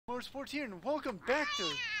Sports here, and welcome back to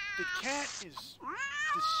The Cat is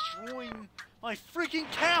Destroying My Freaking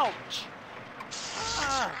Couch!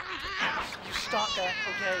 You stop that,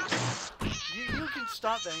 okay? You can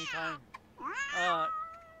stop that anytime.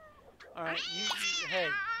 Alright, hey,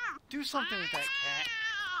 do something with that cat.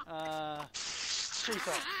 Chase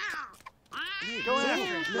off. Go after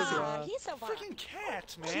him. He's a Freaking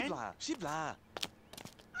cats, man. Shibla.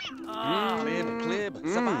 Anyway,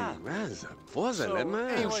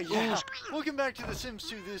 Anyway, yeah. Welcome back to The Sims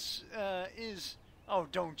 2. This is... Oh,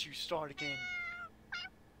 don't you start again.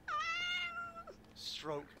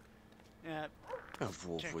 Stroke. Yeah. No,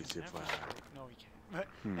 he can't. But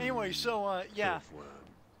anyway, so, yeah.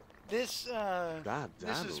 This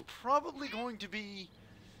is probably going to be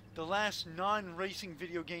the last non-racing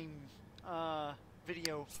video game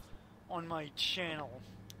video on my channel.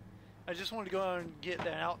 I just wanted to go out and get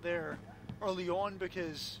that out there early on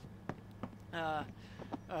because,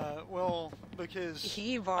 well, because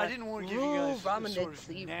I didn't want to give you guys this sort of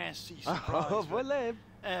nasty surprise. But,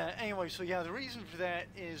 anyway, so yeah, the reason for that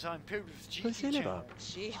is I'm paired with GT Channel.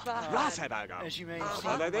 As you may have seen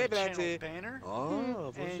on my channel banner.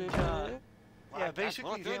 And, yeah,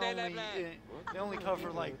 basically they only cover,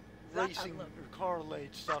 like, racing or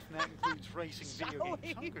car-related stuff, and that includes racing video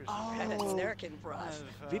games.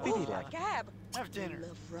 Have dinner.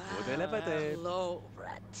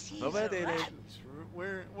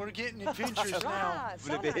 We're getting adventures now.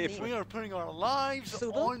 We are putting our lives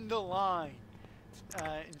on the line.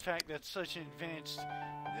 In fact, that's such an advanced,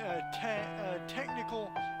 technical,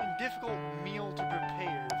 and difficult meal to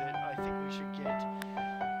prepare that I think we should get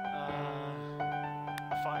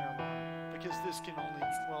a fire alarm, because this can only,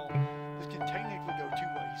 well, this can technically go two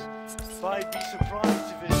ways. But I'd be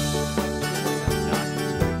surprised if it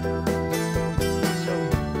So,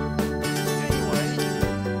 anyway,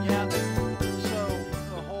 yeah, so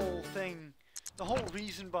the whole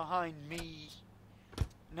reason behind me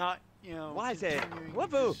not, you know, continuing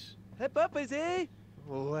this...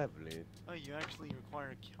 Lovely. Oh, you actually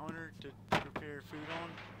require a counter to prepare food on?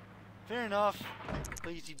 Fair enough.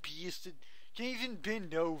 Lazy beasted. Can't even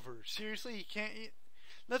bend over. Seriously, you can't...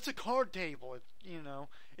 That's a card table. You know,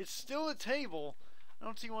 it's still a table. I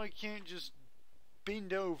don't see why you can't just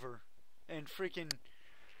bend over and freaking...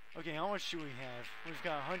 Okay, how much do we have? We've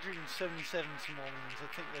got 177 simoleons. I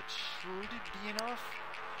think that should be enough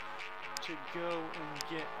to go and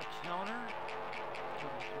get a counter.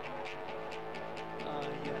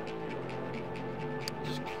 Yeah.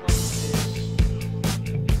 Just close this.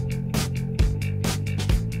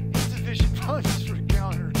 Insufficient funds for a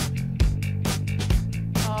counter.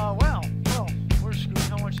 Wow. Well, we're screwed.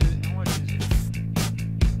 How much is it?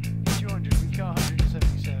 200. We've got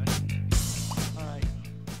 177. Alright.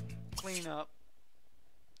 Clean up.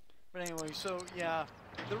 But anyway, so yeah.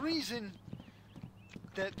 The reason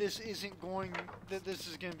that this is going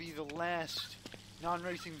to be the last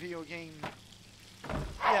non-racing video game.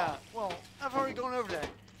 Yeah, well, I've already gone over that.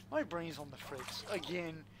 My brain's on the fritz.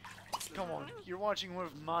 Again, come on, you're watching one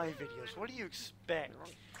of my videos. What do you expect?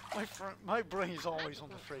 My brain's always on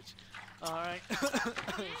the fritz. Alright.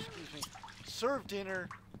 Excuse me. Serve dinner.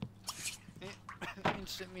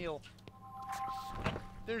 Instant meal.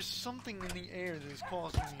 There's something in the air that is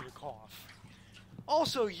causing me to cough.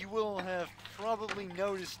 Also, you will have probably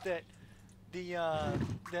noticed that the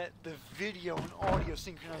video and audio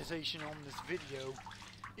synchronization on this video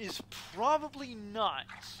is probably not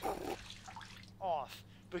off,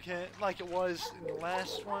 because like it was in the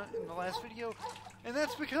last video, and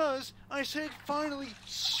that's because I said finally,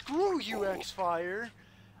 screw you, Xfire.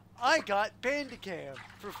 I got Bandicam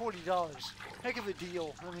for $40. Heck of a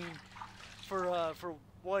deal. I mean, for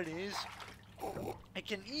what it is, it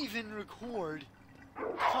can even record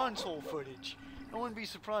console footage. I wouldn't be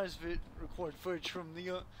surprised if it recorded footage from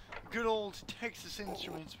the good old Texas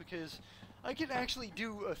Instruments, because I could actually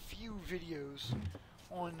do a few videos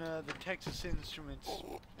on the Texas Instruments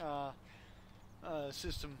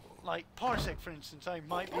system. Like Parsec, for instance, I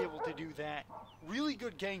might be able to do that. Really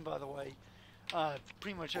good game, by the way.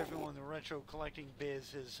 Pretty much everyone in the retro collecting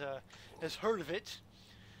biz has heard of it.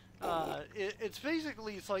 It's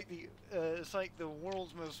basically it's like the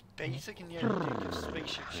world's most basic and yet addictive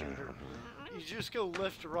spaceship shooter. You just go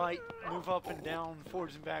left to right, move up and down,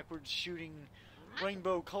 forwards and backwards, shooting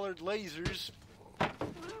rainbow-colored lasers,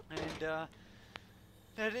 and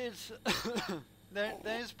that is that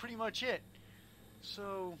is pretty much it.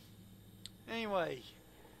 So, anyway,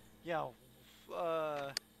 yeah,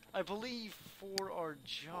 I believe for our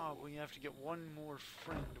job we have to get one more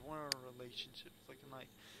friend. What are our relationships looking like?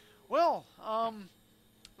 Well,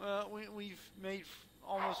 we've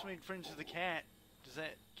almost made friends with the cat, Does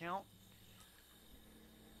that count?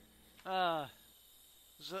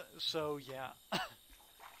 So yeah.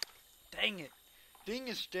 Dang it.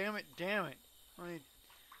 Dingus, damn it. I mean,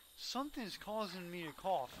 something's causing me to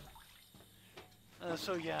cough.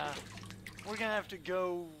 So yeah, we're gonna have to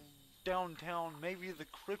go downtown, maybe the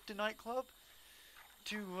Kryptonite Club,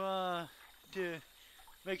 to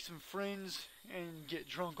make some friends and get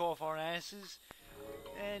drunk off our asses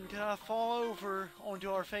and fall over onto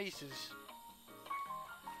our faces.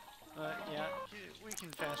 Yeah, we can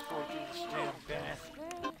fast forward through this damn bath.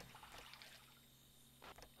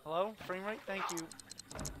 Hello? Frame rate? Thank you.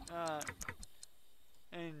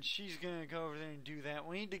 And she's gonna go over there and do that.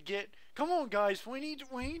 We need to get... Come on, guys! We need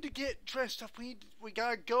to get dressed up. We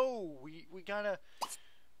gotta go. We gotta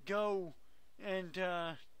go and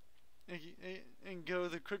go to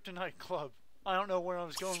the Kryptonite Club. I don't know where I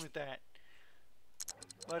was going with that.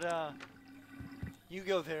 But, you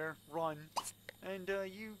go there, run, and,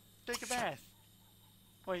 you take a bath.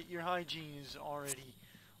 Wait, your hygiene is already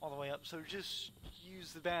all the way up, so just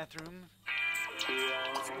use the bathroom. And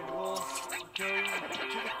we'll go to the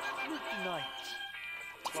Kryptonite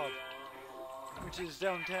Club, which is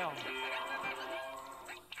downtown.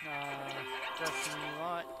 Definitely a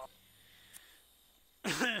lot.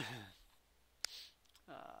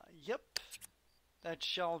 Yep. That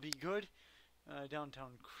shall be good.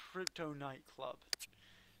 Downtown Kryptonite Club.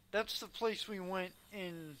 That's the place we went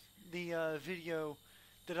in the video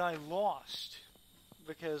that I lost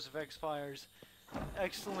because of Xfire's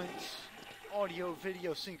excellent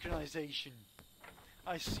audio-video synchronization.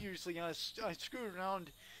 I seriously, I screwed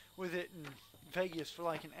around with it in Vegas for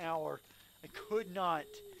like an hour. I could not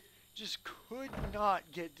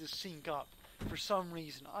get to sync up for some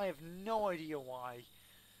reason. I have no idea why.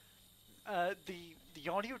 The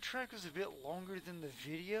audio track was a bit longer than the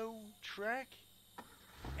video track,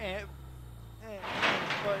 but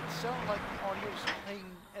it sounded like the audio was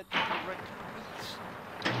playing at the correct pace.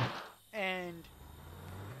 And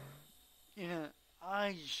you know,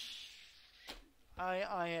 I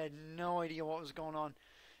had no idea what was going on.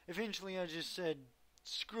 Eventually, I just said,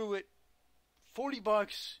 "Screw it,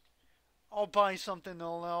 $40. I'll buy something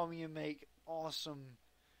that'll allow me to make awesome,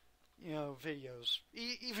 videos,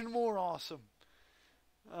 even more awesome."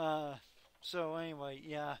 So anyway,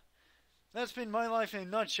 yeah, that's been my life in a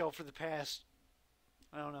nutshell for the past,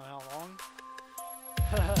 I don't know how long.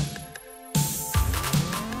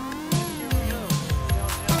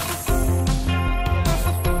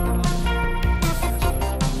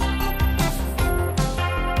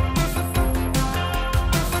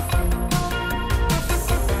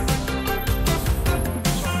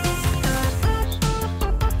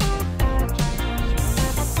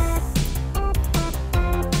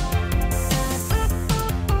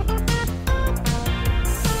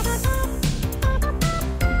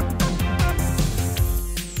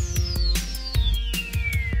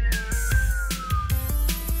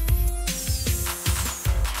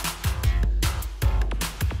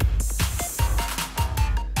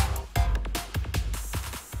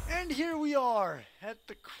 Here we are at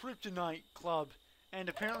the Kryptonite Club, and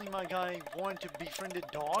apparently my guy wanted to befriend a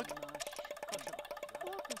dog.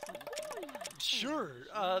 Sure.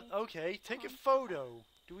 Okay. Take a photo.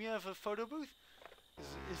 Do we have a photo booth?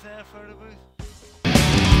 Is that a photo booth?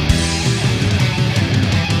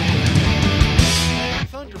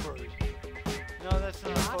 Thunderbird. No, that's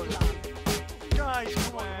not a photo booth. Guys,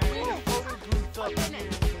 come on. We need a photo booth up here in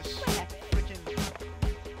this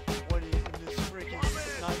freaking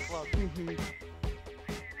nightclub.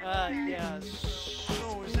 Yeah.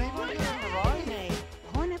 So is anybody on the ride?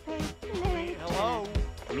 Wait, hello?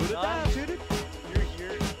 You're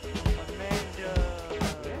here. Amanda.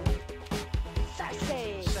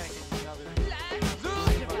 Second, another.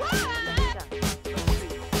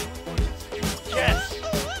 Yes!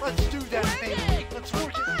 Let's do that thing. Let's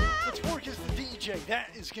work as the DJ. That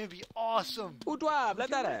is gonna be awesome.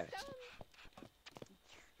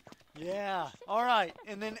 Yeah, alright,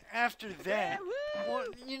 and then after that, well,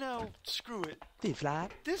 screw it.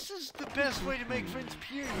 This is the best way to make friends,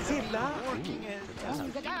 period. Working as a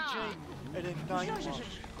DJ at a nightclub.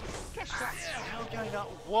 How can I not?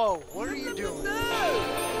 Whoa, what are you doing? Okay,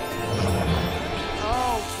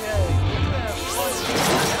 we're gonna have fun.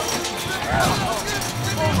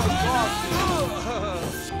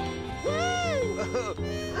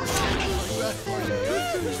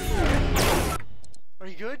 Are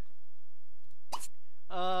you good?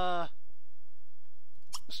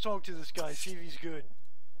 Let's talk to this guy, see if he's good.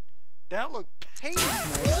 That looked painful.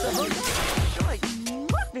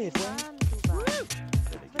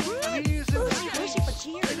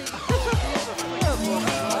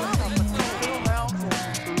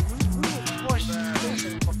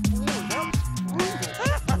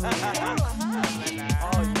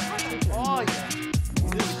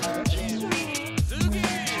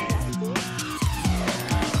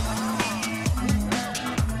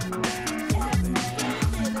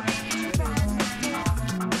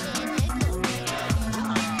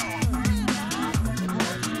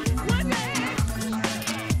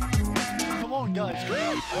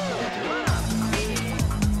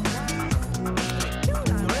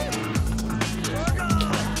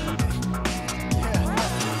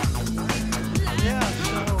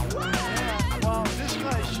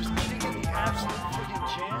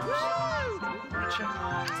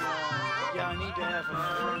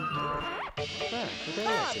 High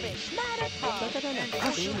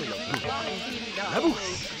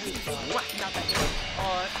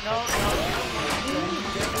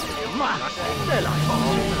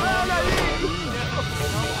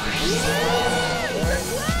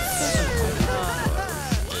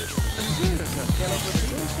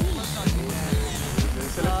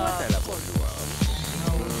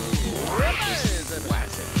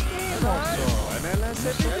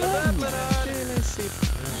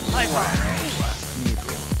five!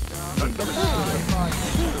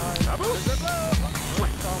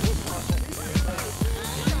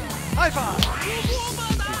 High five!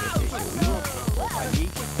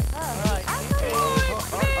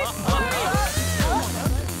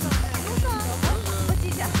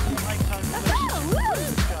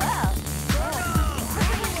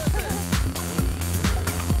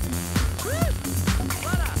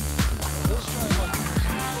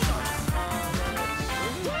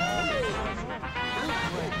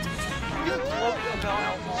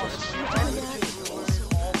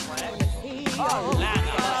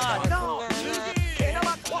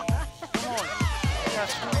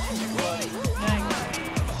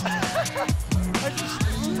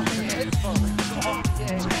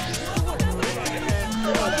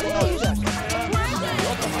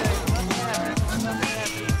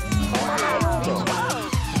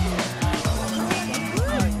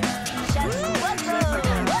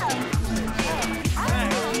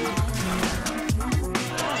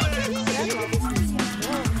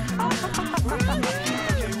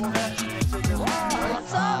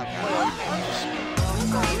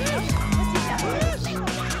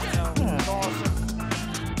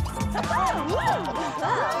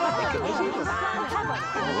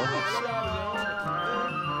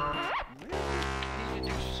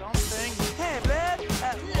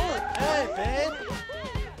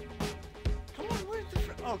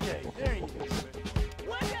 Okay, there he is.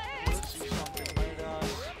 Let's see something.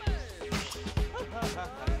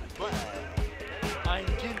 I'm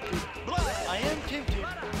tempted. I am tempted.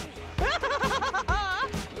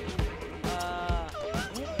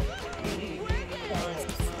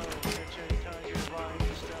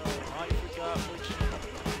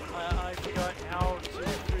 I forgot how to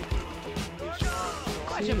freaking use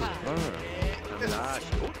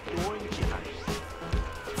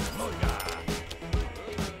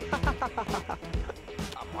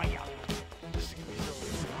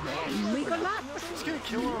It's gonna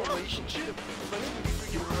kill our relationship, but it's gonna be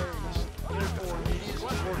freaking hilarious. Therefore, it is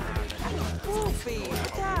important. Goofy,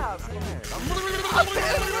 stop! I'm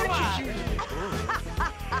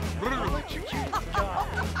electrocuted the guy.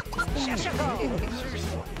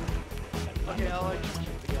 Seriously. Okay, I'll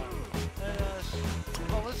electrocute the guy.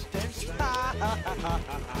 Oh, let's dance then.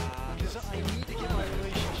 Because I need to get my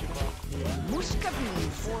relationship up.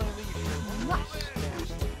 Before I leave here.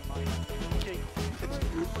 Okay, let's do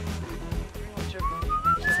pretty much everything.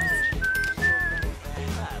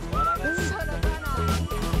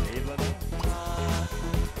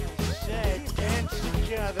 Said dance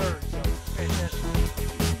together.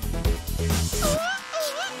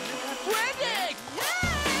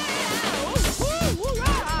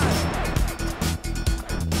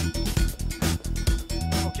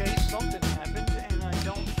 Okay, something happened, and I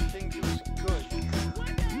don't think it was good.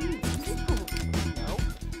 No?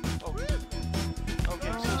 Oh.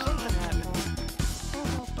 Okay, so something happened.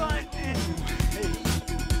 But anyway,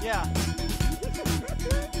 yeah.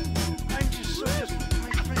 I'm just so just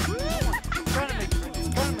my friend. Gotta make friends.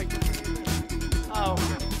 Gotta make friends. Oh,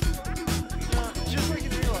 okay. Just so I can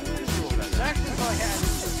realize this is exactly what I had.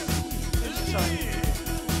 This is how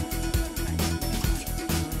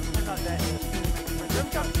I'm not that.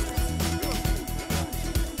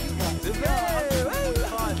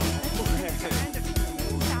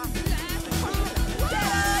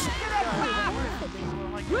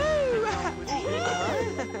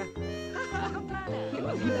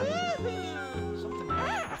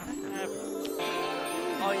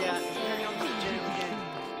 Oh yeah, here comes the gym again.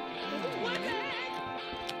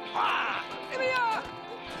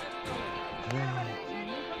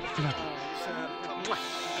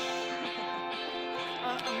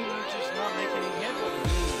 I mean, we're just not making any headway.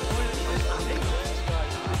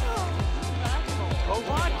 Oh,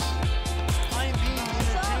 what? I am being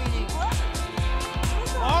entertaining.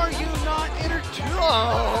 Are you not entertaining? Oh!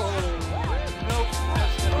 Nope.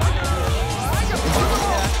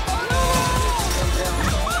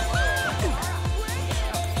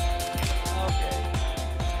 Okay.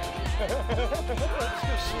 Let's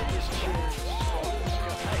go sit this chair. Let's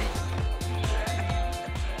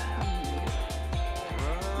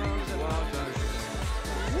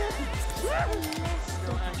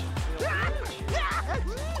go.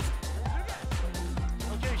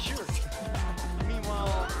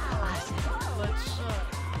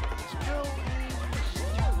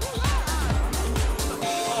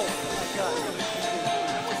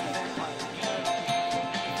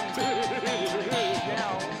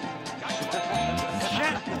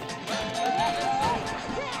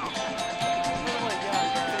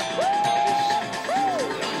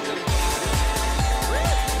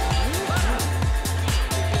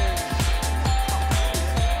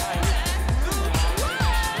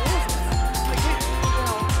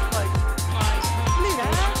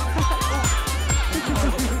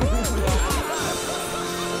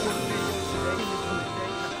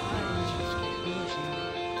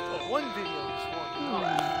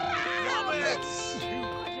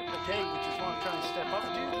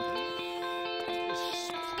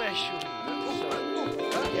 special. So,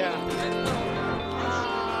 yeah.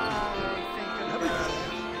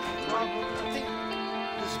 I think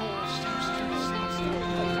this whole seems to the same story.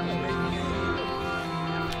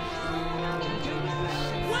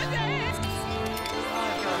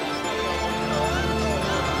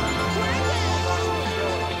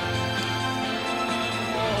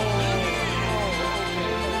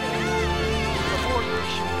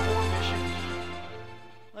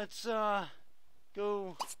 Let's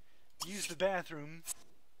go use the bathroom,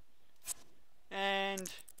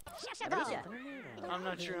 and I'm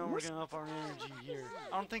not sure how we're gonna up our energy here.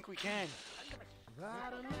 I don't think we can.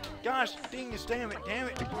 Gosh, dingus, damn it,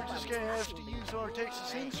 we're just gonna have to use our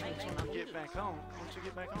Texas Instruments when we get back home. Once we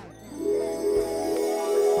get back home.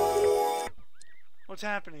 What's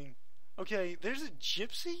happening? Okay, there's a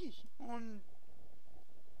gypsy on...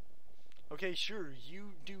 Okay, sure,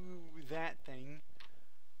 you do that thing.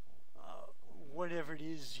 Whatever it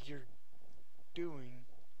is you're doing.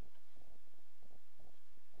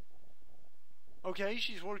 Okay,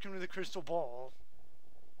 she's working with a crystal ball.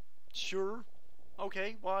 Sure.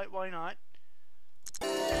 Okay, why not? Okay,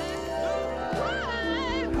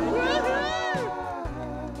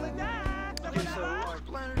 so our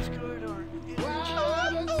bladder's good, our energy.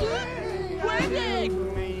 We may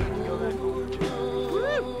need to go back over to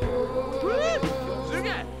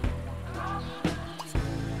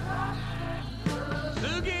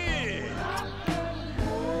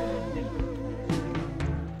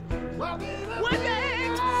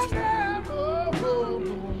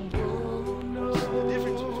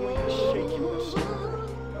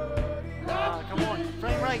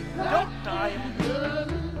don't die.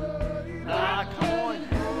 Come on.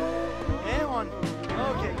 Hang on.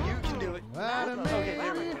 Okay, you can do it. Okay,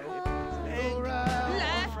 there we go.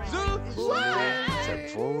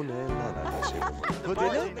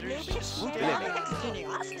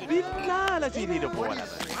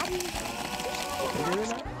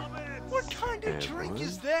 What kind of drink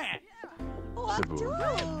is that? You're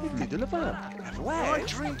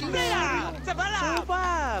drinking okay?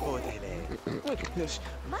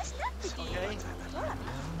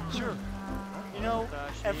 Sure. You know,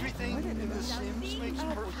 everything in The Sims makes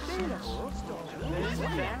perfect sense. That is a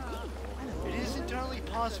fact. It is entirely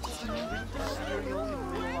possible to drink this cereal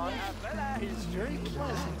in real life. It is very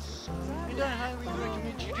pleasant, and I highly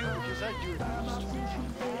recommend you do it because I do it most.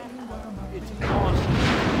 It's awesome.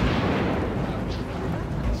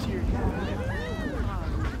 Cereal.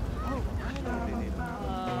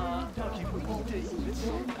 Okay, we need to eat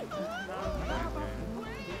something.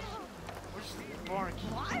 Where's the bar key?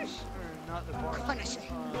 Or not the bar key.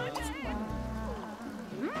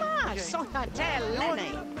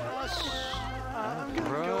 I'm gonna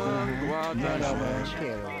go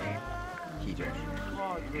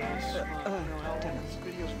progress. How this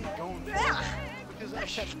video's been going for. Because I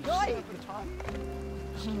should set up a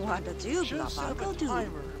timer. Should set up a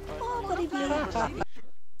timer, but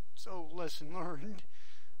so lesson learned.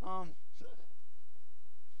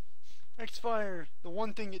 Xfire, the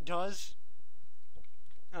one thing it does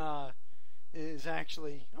is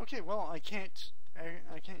actually okay. Well, I can't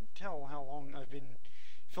tell how long I've been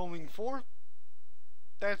filming for.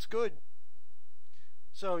 That's good.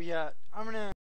 So yeah, I'm gonna